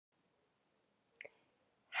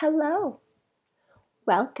Hello!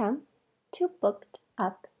 Welcome to Booked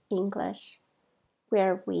Up English,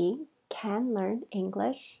 where we can learn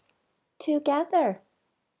English together.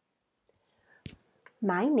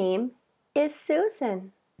 My name is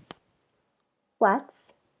Susan. What's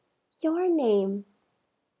your name?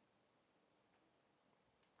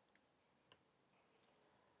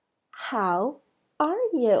 How are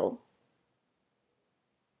you?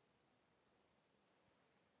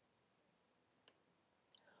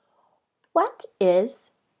 What is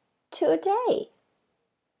today?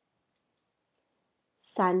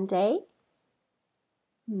 Sunday,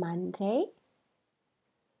 Monday,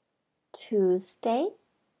 Tuesday,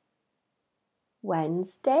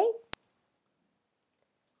 Wednesday,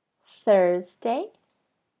 Thursday,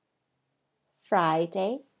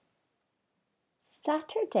 Friday,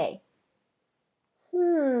 Saturday.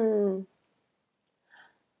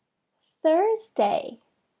 Thursday.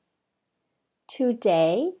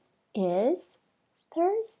 Today is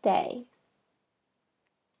Thursday.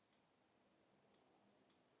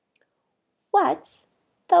 What's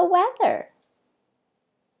the weather?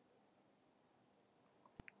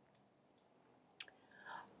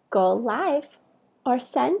 Go live or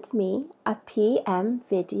send me a PM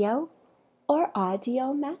video or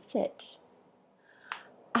audio message.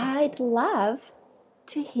 I'd love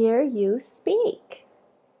to hear you speak.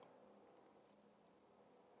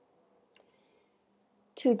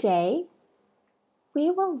 Today,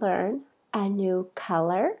 we will learn a new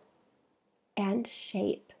color and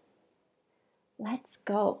shape. Let's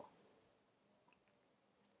go.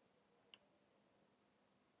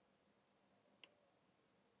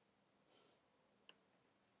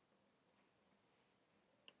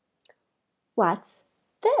 What's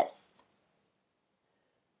this?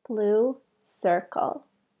 Blue circle.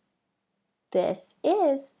 This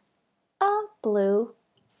is a blue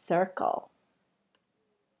circle.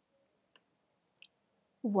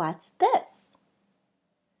 What's this?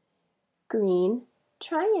 Green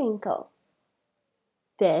triangle.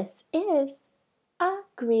 This is a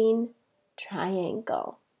green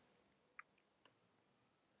triangle.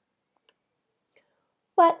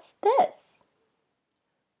 What's this?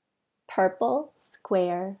 Purple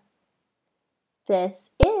square.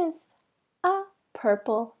 This is a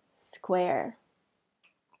purple square.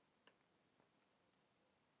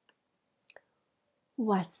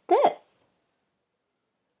 What's this?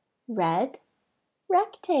 Red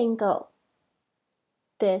rectangle.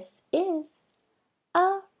 This is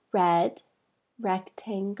a red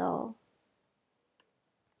rectangle.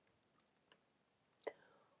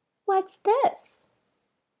 What's this?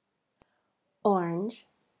 Orange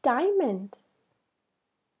diamond.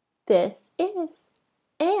 This is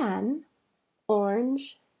an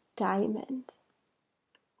orange diamond.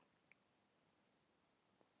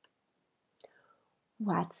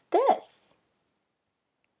 What's this?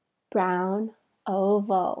 Brown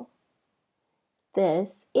oval.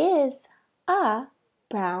 This is a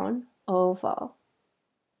brown oval.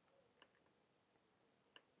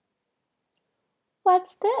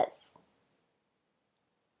 What's this?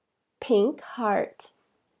 Pink heart.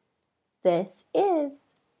 This is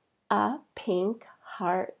a pink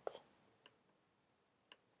heart.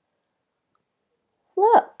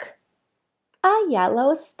 Look, a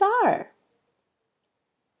yellow star.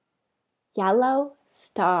 Yellow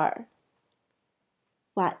star.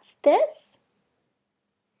 What's this?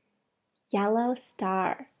 Yellow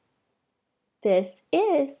star. This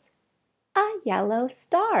is a yellow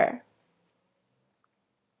star.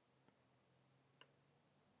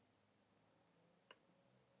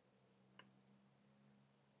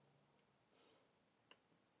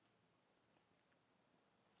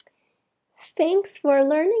 Thanks for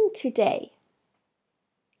learning today.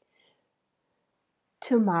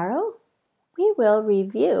 Tomorrow, we will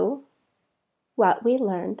review what we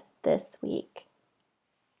learned this week.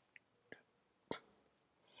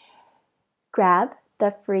 Grab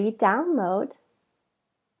the free download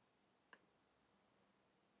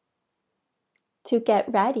to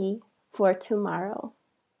get ready for tomorrow.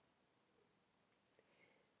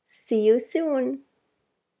 See you soon.